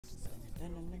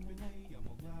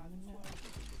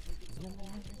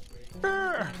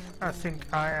I think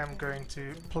I am going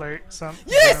to play some.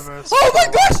 Yes! Universe Oh my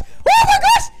for- gosh! Oh my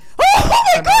gosh!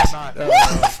 Oh my gosh! Not.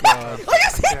 Oh god. Are you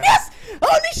serious?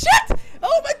 Holy shit!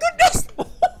 Oh my goodness!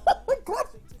 Oh my god!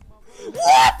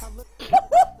 What? Are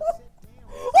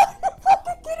you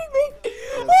fucking kidding me?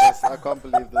 Yes, I can't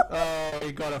believe that. Oh,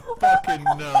 he got a fucking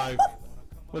knife.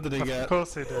 What did he Of get?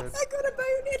 course he did. I got a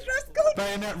bayonet rascal!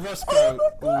 Bayonet Roscoe.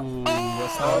 Ooh,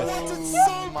 that's nice.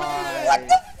 Oh my. What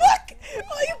the fuck?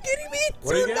 Are you kidding me?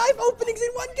 What did you Two get? knife openings in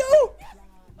one go!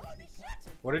 Holy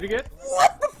shit! What did you get?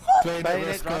 What the fuck? Bayonet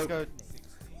Bayonet Roscoe. Roscoe.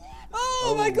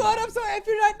 Oh my god, I'm so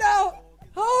happy right now!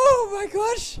 Oh my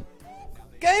gosh!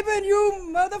 Gaben,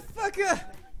 you motherfucker!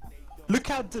 Look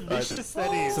how delicious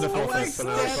that is. To the I fourth want to is for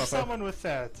the stab proper. someone with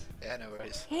that. Yeah, no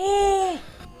worries.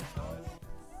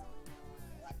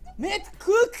 Met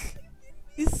cook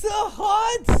is so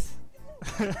hot!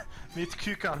 Met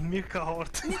kuk aan Mika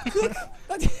hart.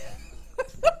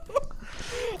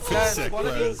 Foot sick,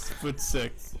 quality. bro. Foot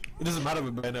sick. It doesn't matter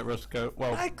with Bayonet Roscoe.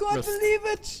 Well, I can't Rus- believe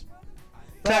it!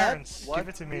 Clarence, What give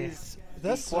it to me. is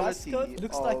This equality Rust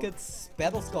looks of- like it's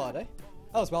battle scarred, eh?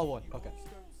 Oh, it's well worn. Okay.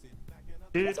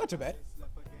 Dude, That's not too bad.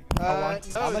 No, How much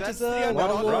that's is a $300.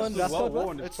 well-worn Rust card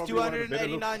one? It's probably one of the better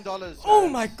looks. $289. Oh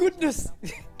my goodness!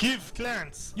 give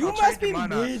Clarence. You I'll must trade be you mine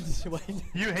mid! out. Wait,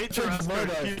 You hate your Trade Roscoe,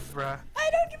 mine out. give, bruh. I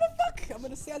don't give a fuck! I'm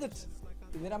gonna sell it.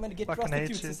 And then I'm gonna get Fucking hate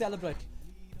prostitutes you. to celebrate.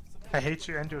 I hate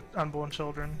you and your unborn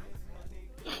children.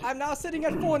 I'm now sitting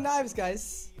at 4 knives,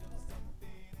 guys.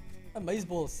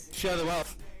 Amazeballs. Share the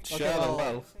wealth. Okay, Share the well,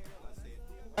 wealth.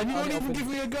 And you I'll won't even open- give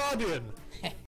me a guardian.